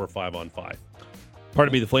to score 5-on-5.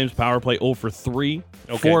 Pardon me, the Flames power play 0 for 3.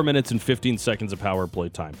 Okay. 4 minutes and 15 seconds of power play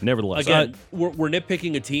time. Nevertheless. Again, we're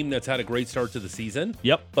nitpicking a team that's had a great start to the season.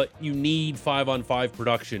 Yep. But you need 5-on-5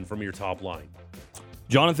 production from your top line.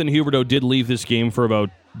 Jonathan Huberdeau did leave this game for about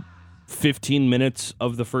 15 minutes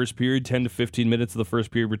of the first period, 10 to 15 minutes of the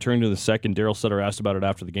first period, returned to the second. Daryl Sutter asked about it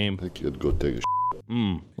after the game. I think he had to go take a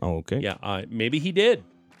Oh, okay. Yeah, maybe he did.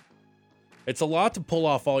 It's a lot to pull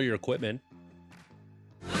off all your equipment.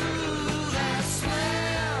 I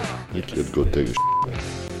think he had to go take a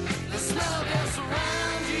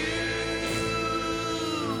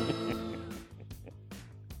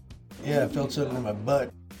Yeah, I felt something in my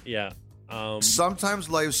butt. Yeah. Sometimes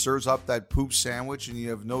life serves up that poop sandwich, and you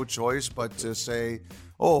have no choice but to say,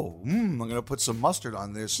 "Oh, I'm gonna put some mustard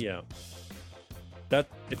on this." Yeah. That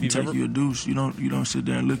if you've take ever you a douche, you don't sit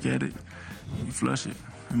there and look at it. You flush it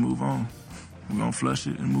and move on. We're gonna flush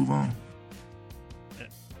it and move on.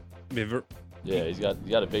 Yeah, he's got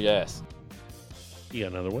a big ass. You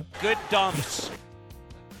got another one? Good dumps.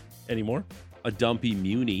 Any more? A dumpy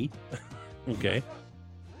Muni. Okay.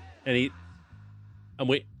 I'm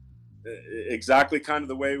wait. Exactly kind of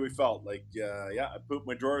the way we felt. Like, I pooped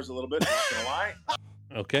my drawers a little bit, not gonna lie.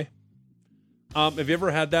 Okay. Have you ever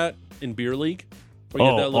had that in beer league? Where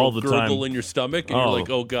you get that little all the gurgle time. in your stomach and you're like,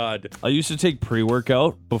 oh God. I used to take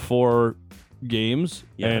pre-workout before games,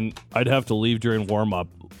 and I'd have to leave during warm-up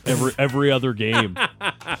every other game.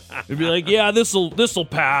 It'd be like, yeah, this'll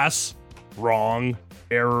pass. Wrong.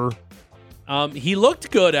 Error. He looked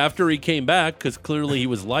good after he came back because clearly he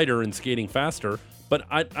was lighter and skating faster. But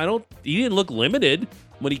he didn't look limited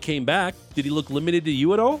when he came back. Did he look limited to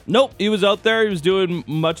you at all? Nope. He was out there. He was doing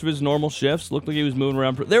much of his normal shifts. Looked like he was moving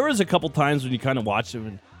around. There was a couple times when you kind of watched him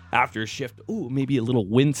and after a shift, maybe a little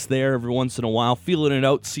wince there every once in a while, feeling it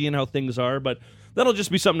out, seeing how things are. But that'll just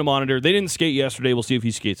be something to monitor. They didn't skate yesterday. We'll see if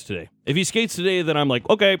he skates today. If he skates today, then I'm like,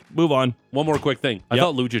 okay, move on. One more quick thing. I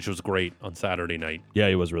thought Lucic was great on Saturday night. Yeah,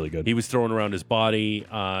 he was really good. He was throwing around his body.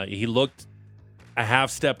 He looked a half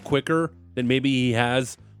step quicker than maybe he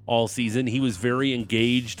has all season. He was very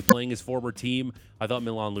engaged playing his former team. I thought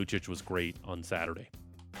Milan Lucic was great on Saturday.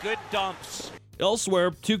 Good dumps.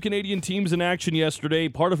 Elsewhere, 2 Canadian teams in action yesterday,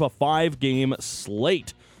 part of a 5-game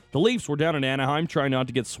slate. The Leafs were down in Anaheim trying not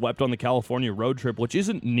to get swept on the California road trip, which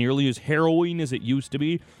isn't nearly as harrowing as it used to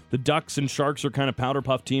be. The Ducks and Sharks are kind of powder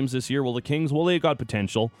puff teams this year, while the Kings, they got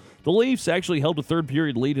potential. The Leafs actually held a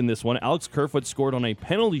third-period lead in this one. Alex Kerfoot scored on a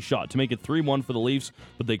penalty shot to make it 3-1 for the Leafs,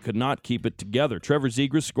 but they could not keep it together. Trevor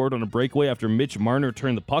Zegras scored on a breakaway after Mitch Marner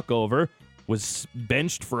turned the puck over. Was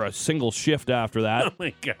benched for a single shift after that. Oh,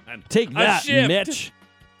 my God. Take that, Mitch.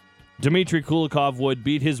 Dmitry Kulikov would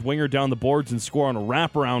beat his winger down the boards and score on a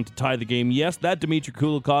wraparound to tie the game. Yes, that Dmitry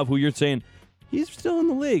Kulikov, who you're saying, he's still in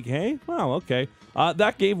the league, hey? Wow, okay.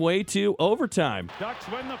 That gave way to overtime. Ducks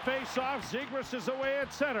win the face-off. Zegras is away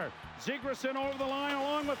at center. Zegras in over the line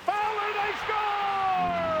along with Fowler. They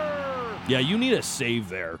score! Yeah, you need a save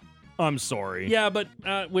there. I'm sorry. Yeah, but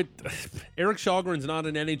with Eric Shalgren's not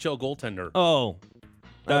an NHL goaltender. Oh.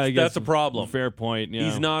 That's a problem. Fair point, yeah.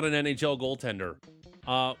 He's not an NHL goaltender.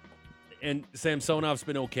 And Samsonov's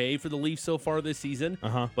been okay for the Leafs so far this season,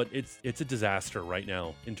 but it's a disaster right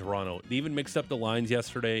now in Toronto. They even mixed up the lines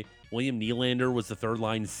yesterday. William Nylander was the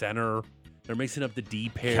third-line center. They're mixing up the D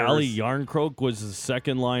pairs. Calle Jarnkrok was the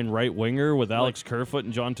second-line right winger with Alex Kerfoot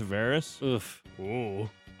and John Tavares. Oof. Ooh.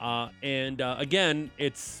 Again,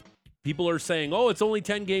 people are saying, it's only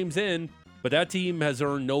 10 games in, but that team has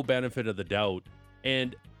earned no benefit of the doubt.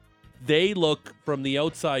 And they look, from the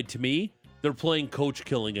outside to me, they're playing coach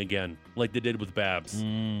killing again, like they did with Babs.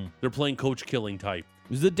 They're playing coach killing type. It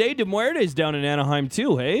was the Day de Muertes down in Anaheim,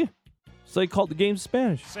 too, hey? So they called the game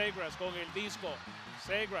Spanish. Zegras con el disco.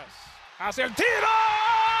 Zegras hacia el tiro!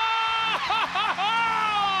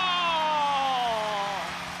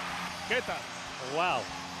 ¿Qué tal? Wow.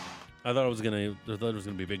 I thought it was gonna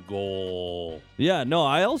be a big goal. Yeah, no,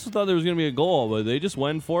 I also thought there was gonna be a goal, but they just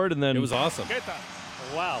went for it, and then it was awesome. ¿Qué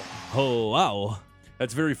tal? Wow. Oh, wow.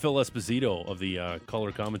 That's very Phil Esposito of the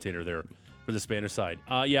color commentator there for the Spanish side.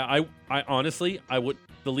 I honestly,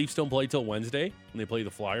 the Leafs don't play till Wednesday when they play the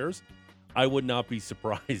Flyers. I would not be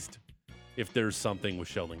surprised if there's something with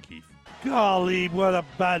Sheldon Keefe. Golly, what a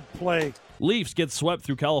bad play. Leafs get swept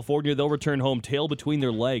through California. They'll return home tail between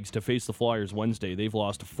their legs to face the Flyers Wednesday. They've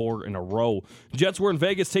lost 4 in a row. Jets were in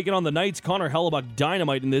Vegas taking on the Knights. Connor Hellebuck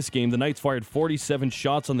dynamite in this game. The Knights fired 47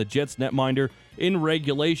 shots on the Jets netminder in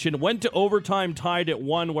regulation. Went to overtime, tied at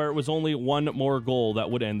 1, where it was only one more goal that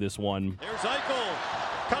would end this one. Here's Eichel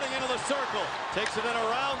cutting into the circle. Takes it in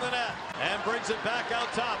around the net and brings it back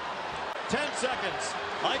out top. 10 seconds.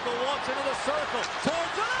 Eichel walks into the circle.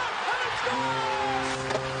 Towards it up, and it's scores!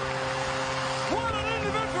 What an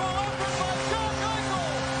individual effort by Jack Eichel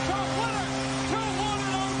to win it 2-1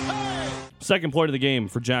 in OT! Second point of the game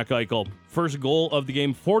for Jack Eichel. First goal of the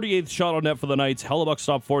game, 48th shot on net for the Knights. Hellebuck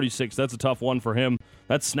stopped 46. That's a tough one for him.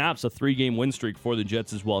 That snaps a 3-game win streak for the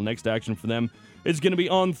Jets as well. Next action for them is going to be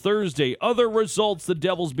on Thursday. Other results, the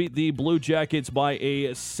Devils beat the Blue Jackets by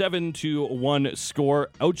a 7-1 score.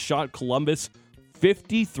 Outshot Columbus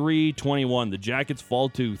 53-21. The Jackets fall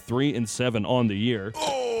to 3-7 on the year.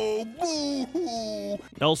 Oh, boo-hoo!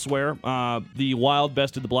 Elsewhere, the Wild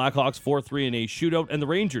bested the Blackhawks 4-3 in a shootout, and the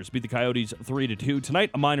Rangers beat the Coyotes 3-2.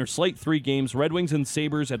 Tonight, a minor slate, 3 games. Red Wings and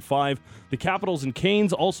Sabres at 5. The Capitals and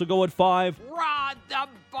Canes also go at 5. Rod the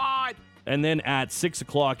bot! And then at 6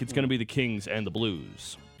 o'clock, it's going to be the Kings and the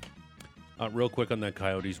Blues. Real quick on that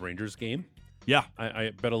Coyotes-Rangers game. Yeah.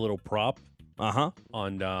 I bet a little prop on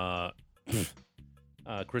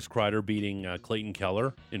Chris Kreider beating Clayton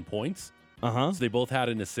Keller in points. So they both had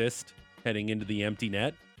an assist heading into the empty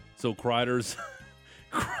net. So Kreider's...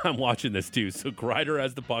 I'm watching this too. So Kreider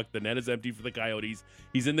has the puck. The net is empty for the Coyotes.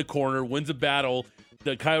 He's in the corner, wins a battle.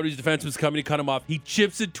 The Coyotes defenseman's coming to cut him off. He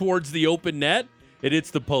chips it towards the open net. It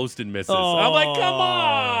hits the post and misses. I'm like, come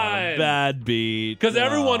on! Bad beat. Because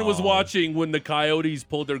everyone was watching when the Coyotes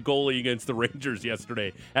pulled their goalie against the Rangers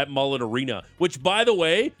yesterday at Mullet Arena, which, by the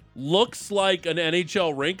way, looks like an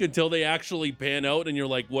NHL rink until they actually pan out and you're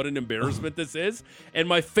like, what an embarrassment this is. And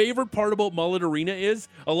my favorite part about Mullet Arena is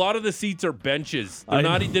a lot of the seats are benches. They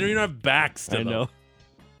don't even have backs to them. know.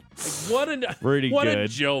 What a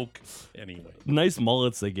joke. Anyway. Nice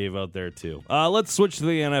mullets they gave out there, too. Let's switch to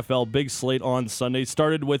the NFL. Big slate on Sunday.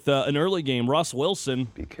 Started with an early game. Russ Wilson.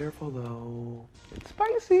 Be careful, though. It's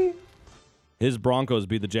spicy. His Broncos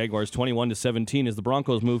beat the Jaguars 21-17 as the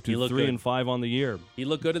Broncos move to 3-5 on the year. He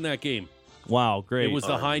looked good in that game. Wow, great. It was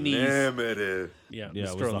the high knees. Unlimited. Yeah, it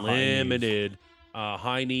was Mr. the high knees. Unlimited.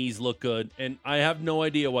 High knees look good. And I have no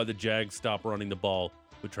idea why the Jags stopped running the ball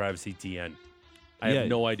with Travis Etienne. I have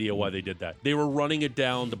no idea why they did that. They were running it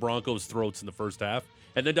down the Broncos' throats in the first half.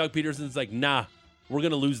 And then Doug Peterson's like, nah, we're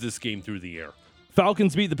going to lose this game through the air.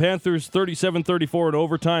 Falcons beat the Panthers 37-34 in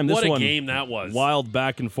overtime. This What a one, game that was. Wild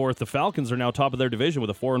back and forth. The Falcons are now top of their division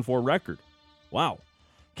with a 4-4 record. Wow.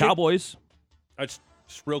 Cowboys. Just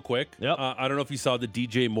real quick. Yep. I don't know if you saw the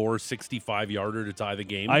DJ Moore 65-yarder to tie the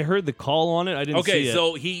game. I heard the call on it. I didn't see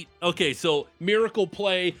it. So miracle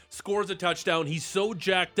play, scores a touchdown. He's so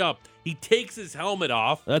jacked up. He takes his helmet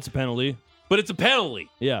off. That's a penalty. But it's a penalty.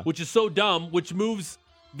 Yeah. Which is so dumb, which moves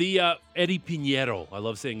the Eddie Pinheiro. I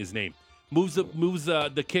love saying his name. Moves the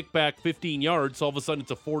kickback 15 yards. So all of a sudden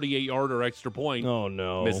it's a 48-yarder extra point. Oh,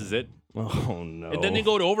 no. Misses it. Oh, no. And then they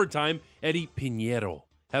go to overtime. Eddie Pinheiro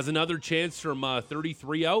has another chance from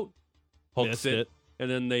 33 out. Hooks Missed it. And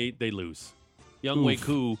then they lose. Young Wei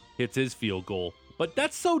Koo hits his field goal. But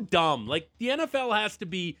that's so dumb. Like, the NFL has to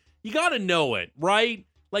be, you got to know it, right?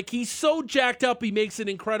 Like, he's so jacked up, he makes an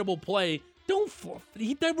incredible play.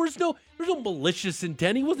 There's no malicious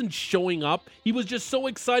intent. He wasn't showing up. He was just so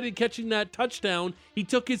excited catching that touchdown. He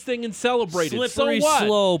took his thing and celebrated. Slippery so what?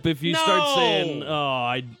 slope if you start saying,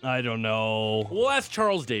 I don't know. We'll ask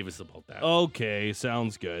Charles Davis about that. Okay,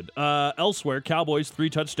 sounds good. Elsewhere, Cowboys, 3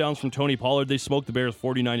 touchdowns from Tony Pollard. They smoked the Bears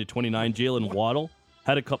 49-29. Jalen Waddle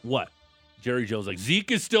had a couple. What? Jerry Joe's like,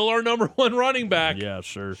 Zeke is still our number 1 running back. Yeah,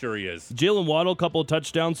 sure. Sure he is. Jalen Waddle, couple of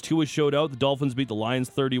touchdowns. Tua showed out. The Dolphins beat the Lions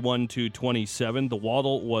 31-27. The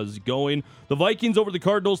Waddle was going. The Vikings over the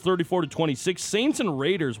Cardinals 34-26. Saints and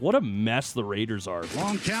Raiders. What a mess the Raiders are.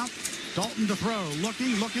 Long count. Dalton to throw.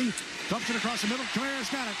 Looking. Dumps it across the middle. Kamara's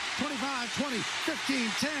got it. 25, 20, 15,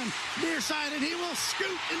 10. Near side, and he will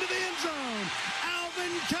scoot into the end zone.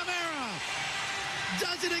 Alvin Kamara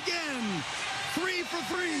does it again. 3 for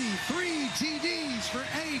 3. 3 TDs for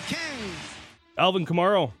AK. Alvin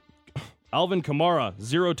Kamara,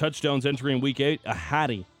 0 touchdowns entering week 8. A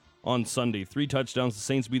Hattie on Sunday. 3 touchdowns. The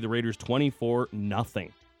Saints beat the Raiders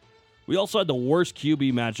 24-0. We also had the worst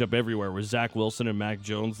QB matchup everywhere with Zach Wilson and Mac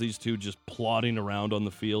Jones. These two just plodding around on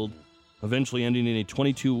the field. Eventually ending in a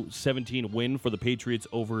 22-17 win for the Patriots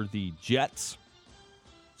over the Jets.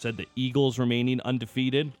 Said the Eagles remaining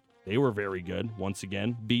undefeated. They were very good, once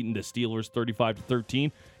again, beating the Steelers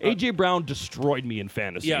 35-13. A.J. Brown destroyed me in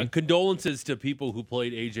fantasy. Yeah, condolences to people who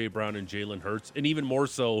played A.J. Brown and Jalen Hurts, and even more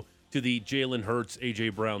so to the Jalen Hurts, A.J.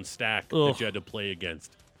 Brown stack that you had to play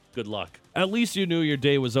against. Good luck. At least you knew your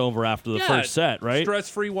day was over after the first set, right?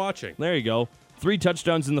 Stress-free watching. There you go. 3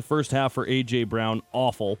 touchdowns in the first half for A.J. Brown.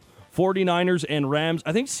 Awful. 49ers and Rams.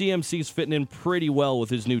 I think CMC's fitting in pretty well with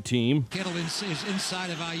his new team. Kittle is inside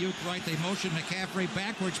of Ayuk, right? They motion McCaffrey,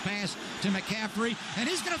 backwards pass to McCaffrey, and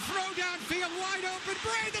he's going to throw downfield wide open.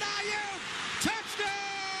 Brandon Ayuk, touchdown!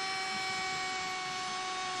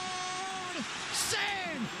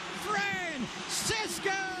 San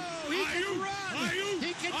Francisco! He can run,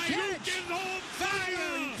 he can catch,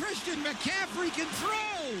 fire, and Christian McCaffrey can throw!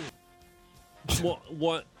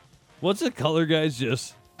 What? What's the color, guys?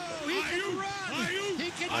 Just...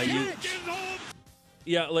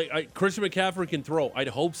 Yeah, Christian McCaffrey can throw. I'd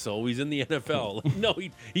hope so. He's in the NFL. No,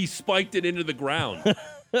 he spiked it into the ground.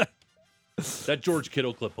 That George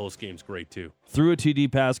Kittle clip post game's great too. Threw a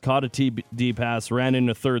TD pass, caught a TD pass, ran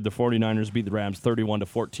into third. The 49ers beat the Rams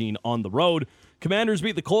 31-14 on the road. Commanders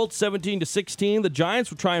beat the Colts 17-16. The Giants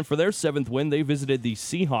were trying for their 7th win. They visited the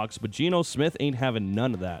Seahawks, but Geno Smith ain't having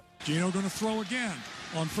none of that. Geno going to throw again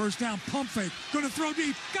on first down. Pump fake. Going to throw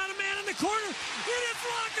deep. Got a man in the corner. It is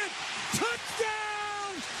Lockett.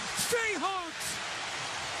 Touchdown, Seahawks.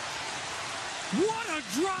 What a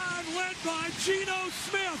drive led by Geno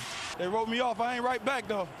Smith. They wrote me off. I ain't right back,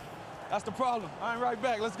 though. That's the problem. I ain't right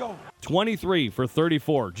back. Let's go. 23 for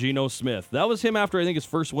 34, Geno Smith. That was him after, I think, his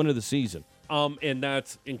first win of the season. And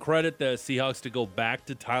that's in credit the Seahawks to go back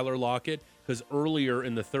to Tyler Lockett, because earlier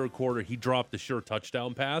in the third quarter, he dropped the sure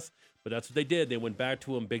touchdown pass. But that's what they did. They went back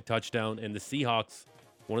to him, big touchdown, and the Seahawks,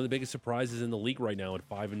 one of the biggest surprises in the league right now at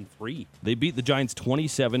 5-3. They beat the Giants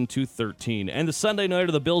 27-13. And the Sunday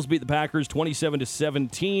nighter, the Bills beat the Packers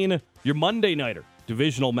 27-17. Your Monday nighter,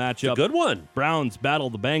 divisional matchup. Good one. Browns battle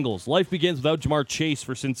the Bengals. Life begins without Jamar Chase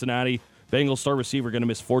for Cincinnati. Bengals star receiver going to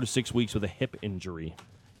miss 4 to 6 weeks with a hip injury.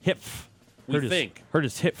 Hurt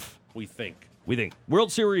his hip. We think.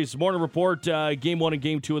 World Series morning report. Game 1 and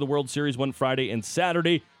Game 2 of the World Series went Friday and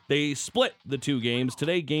Saturday. They split the 2 games.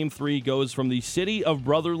 Today, Game 3 goes from the city of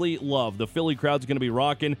brotherly love. The Philly crowd's going to be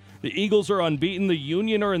rocking. The Eagles are unbeaten. The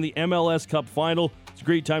Union are in the MLS Cup final. It's a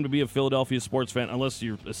great time to be a Philadelphia sports fan, unless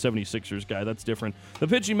you're a 76ers guy. That's different. The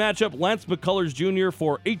pitching matchup, Lance McCullers Jr.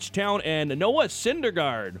 for H-Town and Noah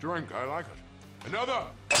Syndergaard. Drink, I like it. Another.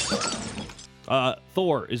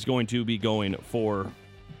 Thor is going to be going for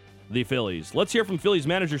the Phillies. Let's hear from Phillies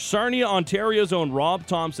manager Sarnia, Ontario's own Rob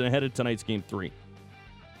Thompson ahead of tonight's Game 3.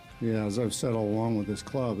 Yeah, as I've said all along with this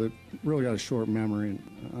club, it really got a short memory.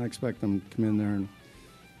 I expect them to come in there and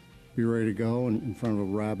be ready to go in front of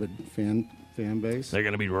a rabid fan base. They're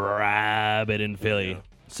going to be rabid in Philly.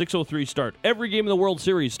 6:03 start. Every game in the World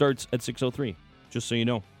Series starts at 6:03, just so you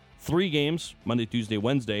know. 3 games, Monday, Tuesday,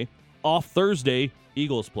 Wednesday. Off Thursday,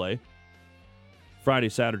 Eagles play. Friday,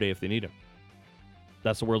 Saturday if they need him.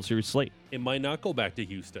 That's the World Series slate. It might not go back to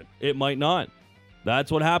Houston. It might not.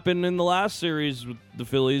 That's what happened in the last series with the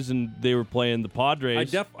Phillies, and they were playing the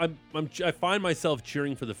Padres. I find myself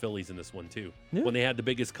cheering for the Phillies in this one, too, when they had the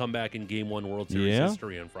biggest comeback in Game 1 World Series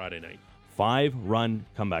history on Friday night. 5-run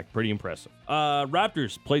comeback. Pretty impressive.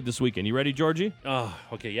 Raptors played this weekend. You ready, Georgie?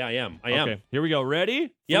 Okay. Yeah, I am. I am. Okay, here we go.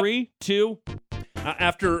 Ready? Yep. 3, 2...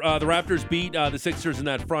 After the Raptors beat the Sixers in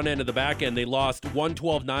that front end of the back end, they lost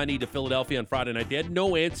 112-90 to Philadelphia on Friday night. They had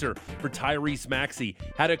no answer for Tyrese Maxey.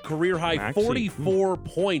 Had a career-high 44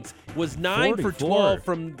 points. Was 9 for 12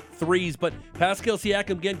 from threes, but Pascal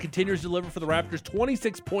Siakam again continues to deliver for the Raptors.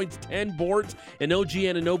 26 points, 10 boards, and OG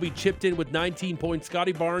Anunoby chipped in with 19 points.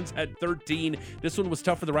 Scotty Barnes had 13. This one was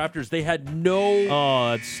tough for the Raptors. They had no...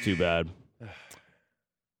 Oh, that's too bad.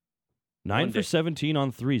 9 for 17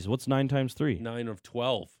 on threes. What's 9 times 3? 9 of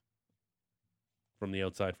 12 from the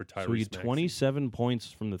outside for Tyrese So he had 27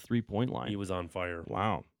 points from the three-point line. He was on fire.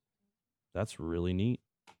 Wow. That's really neat.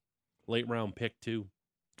 Late round pick, too.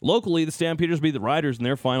 Locally, the Stampeders beat the Riders in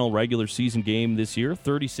their final regular season game this year,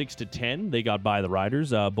 36-10. They got by the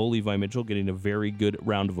Riders. Bo Levi Mitchell getting a very good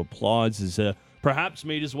round of applause as perhaps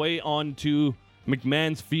made his way onto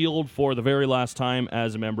McMahon's Field for the very last time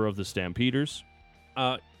as a member of the Stampeders.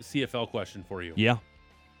 CFL question for you. Yeah.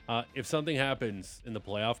 If something happens in the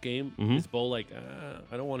playoff game, is Bo like,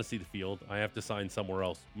 I don't want to see the field. I have to sign somewhere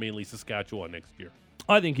else, mainly Saskatchewan next year?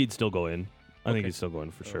 I think he'd still go in. I think he's still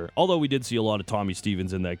going for sure. Although we did see a lot of Tommy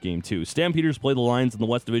Stevens in that game, too. Stampeders play the Lions in the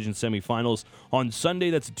West Division semifinals on Sunday.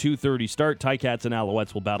 That's a 2:30 start. Ticats and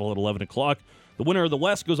Alouettes will battle at 11 o'clock. The winner of the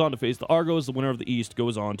West goes on to face the Argos. The winner of the East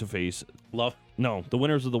goes on to face... Love? No, the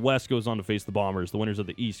winners of the West goes on to face the Bombers. The winners of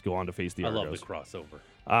the East go on to face the Argos. I love the crossover.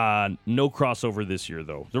 No crossover this year,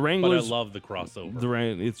 though. The But Wranglers. I love the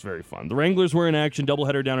crossover. It's very fun. The Wranglers were in action,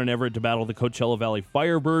 doubleheader down in Everett to battle the Coachella Valley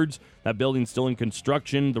Firebirds. That building's still in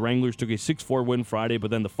construction. The Wranglers took a 6-4 win Friday,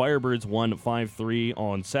 but then the Firebirds won 5-3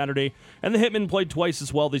 on Saturday. And the Hitmen played twice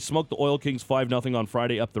as well. They smoked the Oil Kings 5-0 on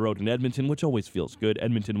Friday up the road in Edmonton, which always feels good.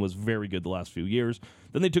 Edmonton was very good the last few years.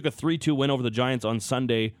 Then they took a 3-2 win over the Giants on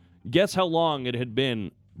Sunday. Guess how long it had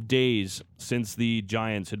been days since the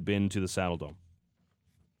Giants had been to the Saddledome?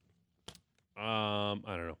 I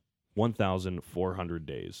don't know. 1,400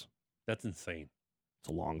 days. That's insane. It's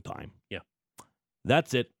a long time. Yeah.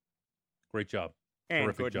 That's it. Great job. And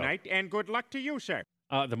Terrific good job. night and good luck to you, sir.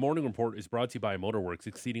 The Morning Report is brought to you by Motorworks,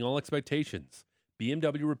 exceeding all expectations.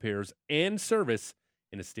 BMW repairs and service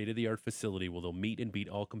in a state-of-the-art facility where they'll meet and beat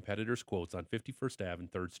all competitors' quotes on 51st Ave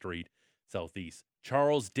and 3rd Street Southeast.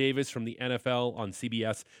 Charles Davis from the NFL on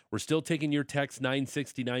CBS. We're still taking your text,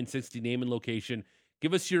 960, name and location.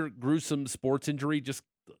 Give us your gruesome sports injury. Just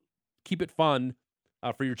keep it fun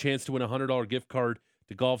for your chance to win a $100 gift card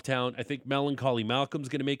to Golf Town. I think Melancholy Malcolm's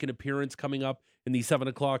going to make an appearance coming up in the 7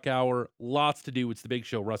 o'clock hour. Lots to do. It's the Big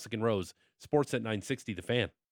Show, Russick and Rose. Sportsnet 960, The Fan.